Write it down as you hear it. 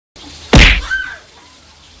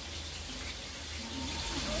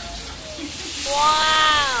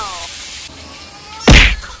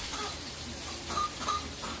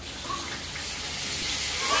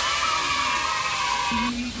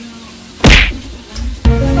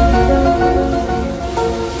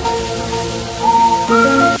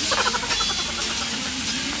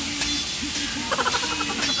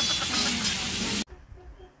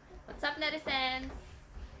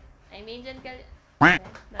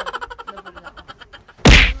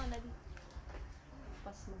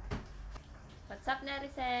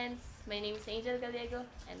friends! My name is Angel Gallego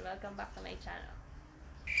and welcome back to my channel.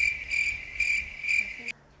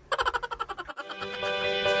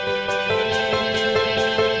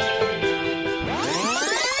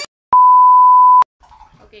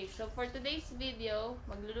 Okay, so for today's video,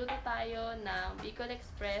 magluluto tayo ng Bicol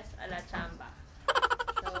Express a la chamba.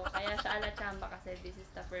 So, kaya siya a la chamba kasi this is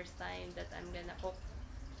the first time that I'm gonna cook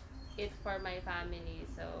it for my family.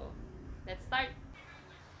 So, let's start!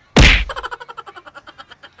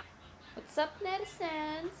 What's up,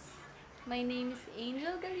 netizens? My name is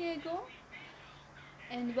Angel Gallego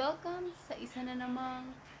and welcome sa isa na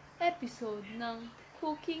namang episode ng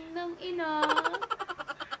Cooking ng Ina.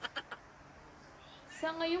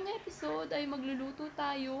 Sa ngayong episode ay magluluto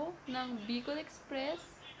tayo ng Bicol Express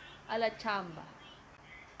a la chamba.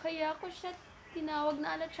 Kaya ko siya tinawag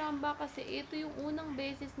na a la chamba kasi ito yung unang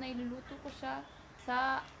beses na iluluto ko siya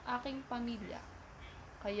sa aking pamilya.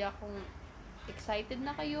 Kaya kung excited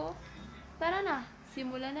na kayo, tara na,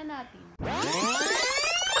 simulan na natin.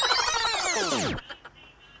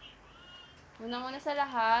 Unang-una sa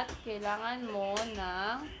lahat, kailangan mo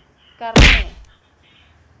ng karne.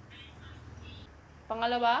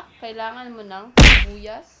 Pangalawa, kailangan mo ng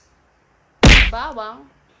sibuyas, bawang,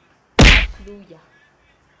 at luya.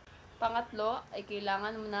 Pangatlo, ay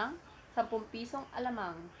kailangan mo ng 10 pisong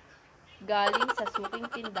alamang galing sa suking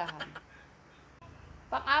tindahan.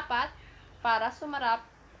 Pang-apat, para sumarap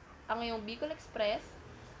ang iyong Bicol Express,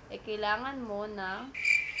 ay kailangan mo ng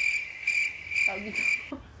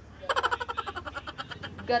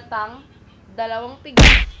gatang 2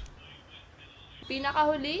 tiga.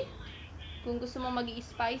 Pinakahuli, kung gusto mo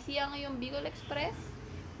mag-i-spicy ang iyong Bicol Express,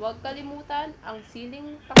 huwag kalimutan ang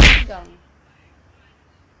siling pakasigang.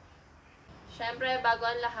 Siyempre, bago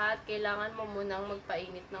ang lahat, kailangan mo munang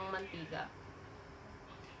magpainit ng mantika.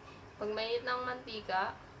 Pag mainit ng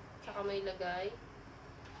mantika, saka may lagay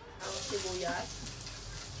ang sibuyas,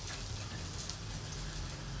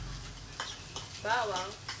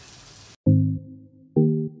 bawang,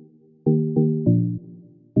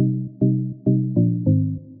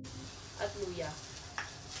 at luya.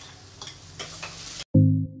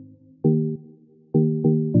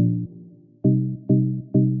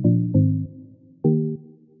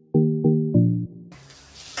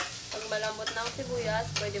 Pag malambot ng sibuyas,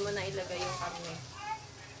 pwede mo na ilagay yung karne.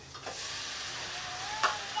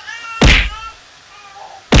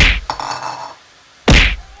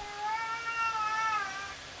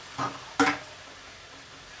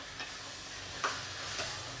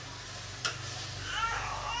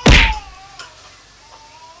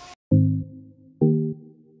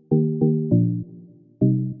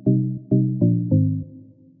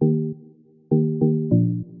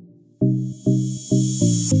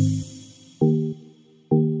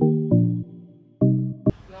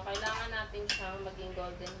 Kailangan natin siyang maging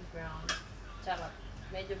golden brown. Charot.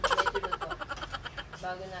 Medyo luto.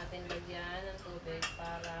 Bago natin lagyan ng tubig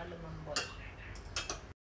para lumambot.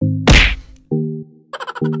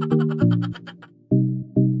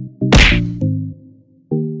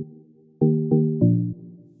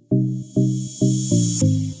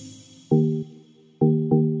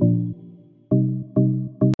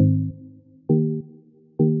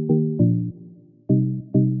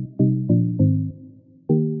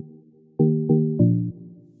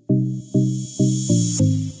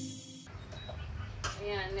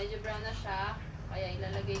 Ayan, medyo brown na siya. Kaya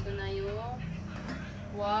ilalagay ko na yung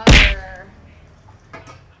water.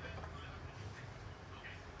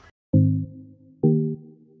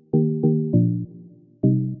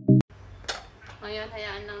 Ngayon,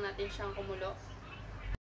 hayaan lang natin siyang kumulo.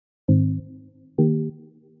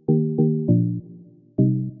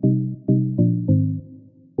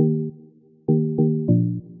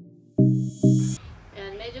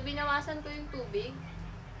 Ayan, medyo binawasan ko yung tubig.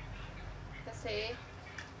 Kasi,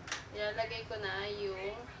 ilalagay ko na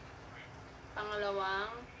yung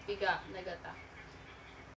pangalawang piga na gata.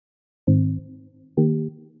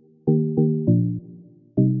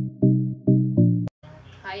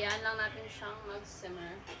 Hayaan lang natin siyang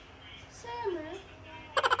mag-simmer.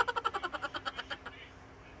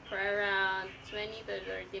 For around 20 to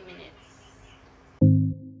 30 minutes.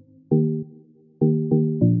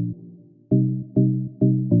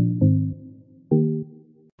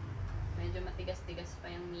 Medyo matigas-tigas pa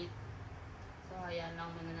yung meat. So, hayaan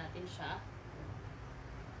lang muna natin siya.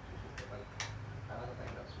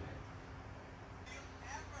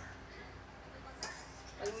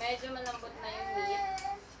 Pag medyo malambot na yung meat,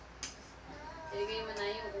 ilagay mo na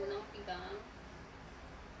yung unang pigang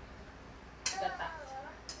gata.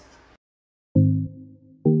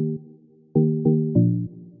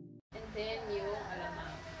 And then yung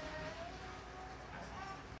alamang.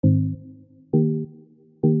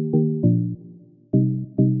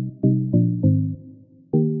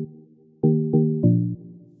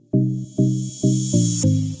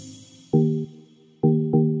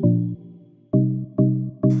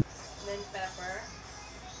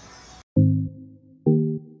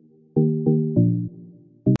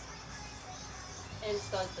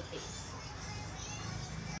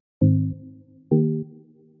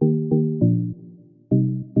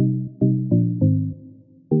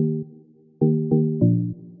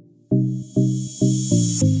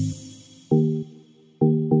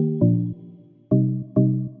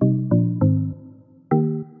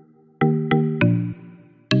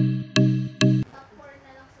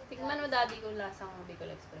 lasang Bicol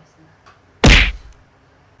Express na.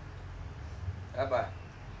 Apa?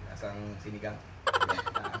 Lasang sinigang.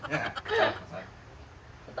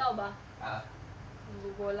 Totoo ba? Ah.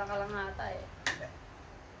 Bubola ka lang ata eh.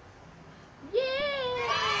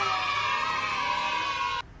 Yeah!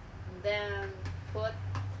 And then, put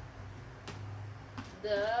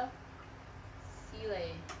the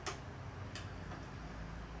sile.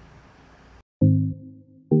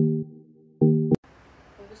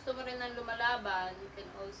 Kung gusto mo rin ng lumalaban, you can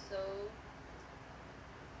also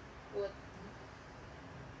put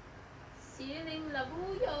siling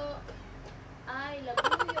labuyo. Ay,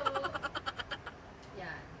 labuyo.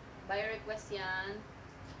 Yan. By request yan.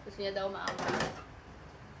 Gusto niya daw maangat.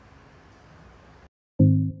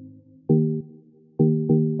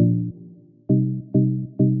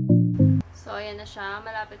 So, ayan na siya.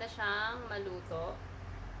 Malapit na siyang maluto.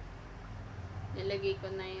 Nilagay ko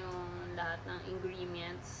na yung lahat ng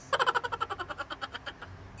ingredients.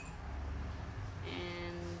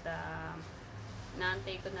 And,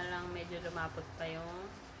 naantay ko na lang medyo lumapot pa yung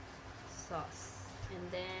sauce. And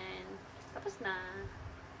then, tapos na.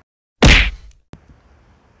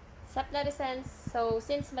 Sup, Larisens? So,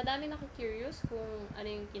 since madami nakikurious kung ano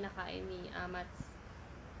yung kinakain ni Amats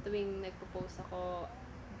tuwing nagpo-post ako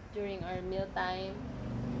during our meal time,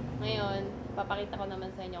 ngayon, papakita ko naman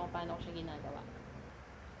sa inyo kung paano ko siya ginagawa.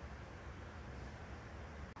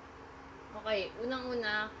 Okay,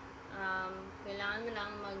 unang-una, kailangan mo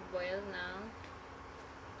lang mag-boil ng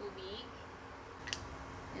tubig.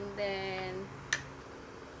 And then,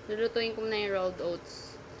 lulutuin ko na yung rolled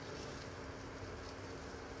oats.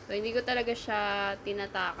 So, hindi ko talaga siya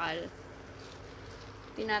tinatakal.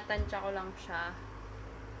 Tinatansya ko lang siya.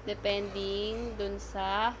 Depending dun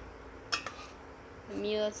sa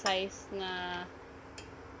meal size na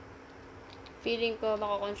feeling ko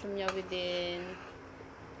makakonsume niya within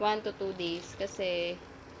 1 to 2 days. Kasi,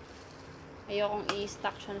 ayokong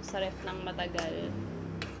i-stock siya sa ref ng matagal.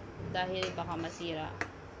 Dahil baka masira.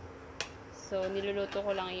 So, niluluto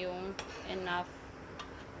ko lang yung enough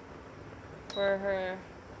for her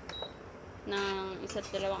ng 1 at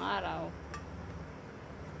 2 araw.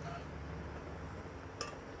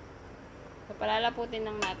 So, palalaputin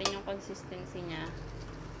lang natin yung consistency niya.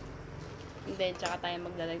 And then, tsaka tayo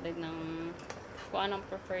magdadagdag ng kung anong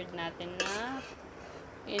preferred natin na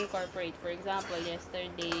incorporate. For example,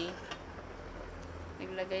 yesterday,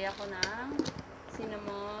 naglagay ako ng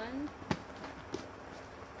cinnamon,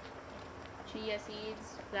 chia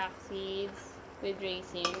seeds, flax seeds, with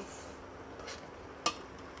raisins.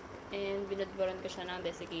 And binudburan ko siya ng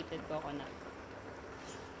desiccated coconut.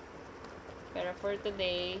 Pero for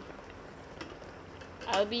today,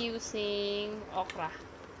 I'll be using okra.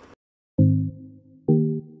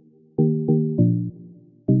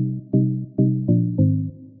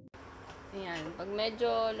 Ayan. Pag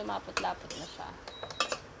medyo lumapot-lapot na siya,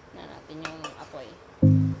 na natin yung apoy.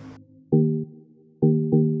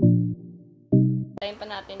 Tayin pa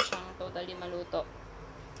natin siyang totally maluto.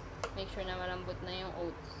 Make sure na malambot na yung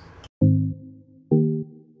oats.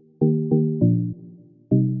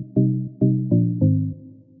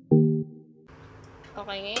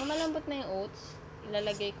 Okay, ngayong malambot na yung oats,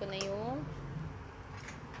 ilalagay ko na yung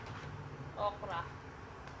okra.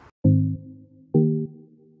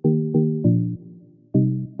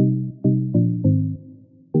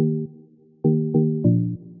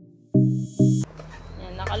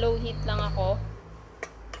 Yan, naka-low heat lang ako.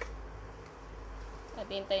 At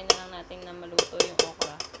hintayin na lang natin na maluto yung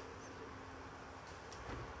okra.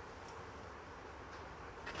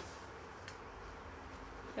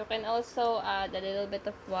 You can also add a little bit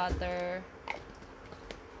of water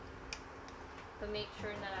to make sure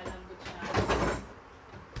na lalambot siya.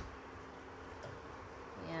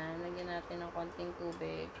 Ayan, lagyan natin ng konting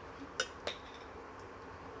tubig.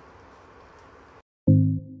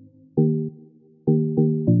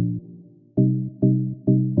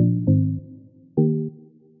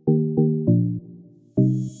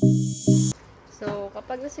 So,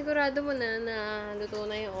 kapag nasigurado mo na na luto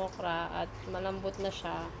na yung okra at malambot na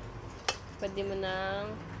siya, pwede mo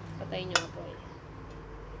nang patayin yung apoy.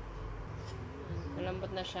 Malambot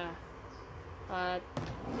na siya. At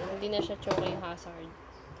hindi na siya choking hazard.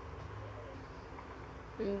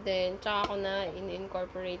 And then, tsaka ko na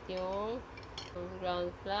in-incorporate yung ground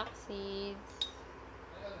flax seeds,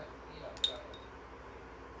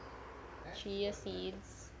 chia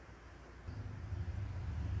seeds,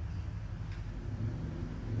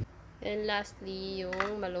 and lastly,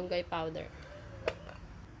 yung malunggay powder.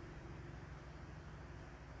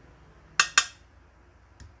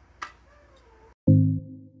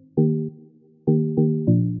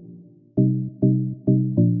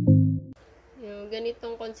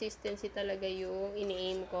 ganitong consistency talaga yung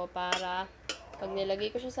ini-aim ko para pag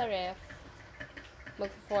nilagay ko siya sa ref,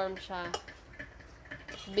 mag-form siya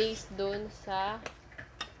based dun sa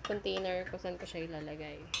container kung saan ko siya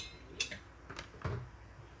ilalagay.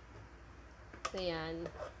 So, yan.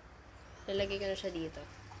 Lalagay ko na siya dito.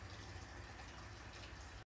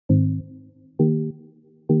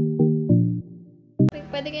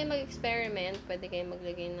 Pwede kayo mag-experiment. Pwede kayo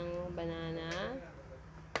maglagay ng banana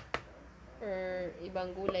or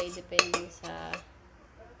ibang gulay depending sa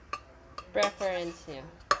preference nyo.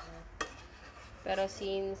 Pero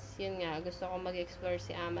since, yun nga, gusto ko mag-explore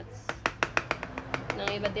si Amats ng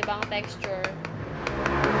iba't ibang texture,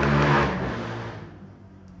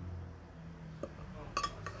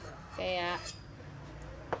 kaya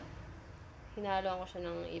hinalo ko siya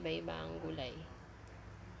ng iba-ibang gulay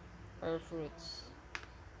or fruits.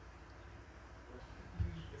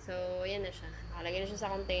 So, yan na siya. Nakalagay na siya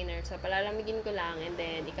sa container. So, palalamigin ko lang and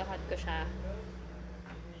then ikakat ko siya.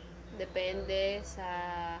 Depende sa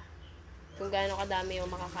kung gaano kadami yung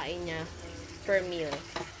makakain niya per meal.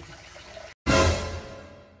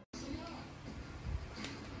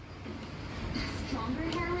 Stronger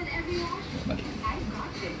hair with every wash? I've got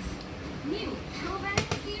this. New Throwback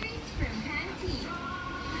Series from Pantene.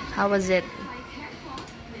 How was it? Like hair fall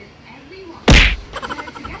with every wash. Better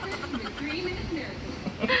together with 3-minute miracle.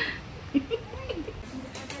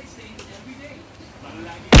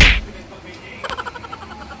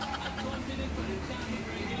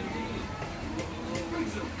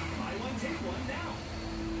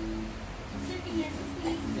 Serving yes,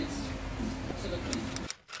 please.